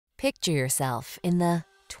Picture yourself in the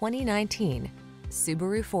 2019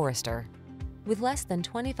 Subaru Forester. With less than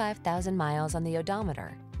 25,000 miles on the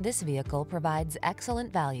odometer, this vehicle provides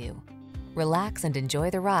excellent value. Relax and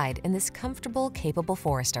enjoy the ride in this comfortable, capable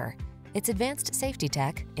Forester. Its advanced safety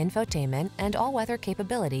tech, infotainment, and all-weather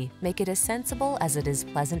capability make it as sensible as it is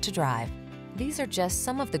pleasant to drive. These are just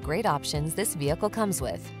some of the great options this vehicle comes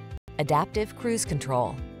with: adaptive cruise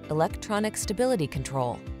control, electronic stability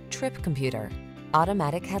control, trip computer,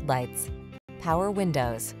 automatic headlights, power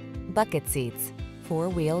windows, bucket seats,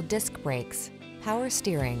 four-wheel disc brakes, power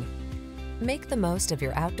steering. Make the most of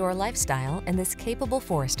your outdoor lifestyle in this capable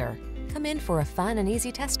Forester. Come in for a fun and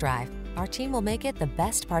easy test drive. Our team will make it the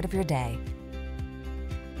best part of your day.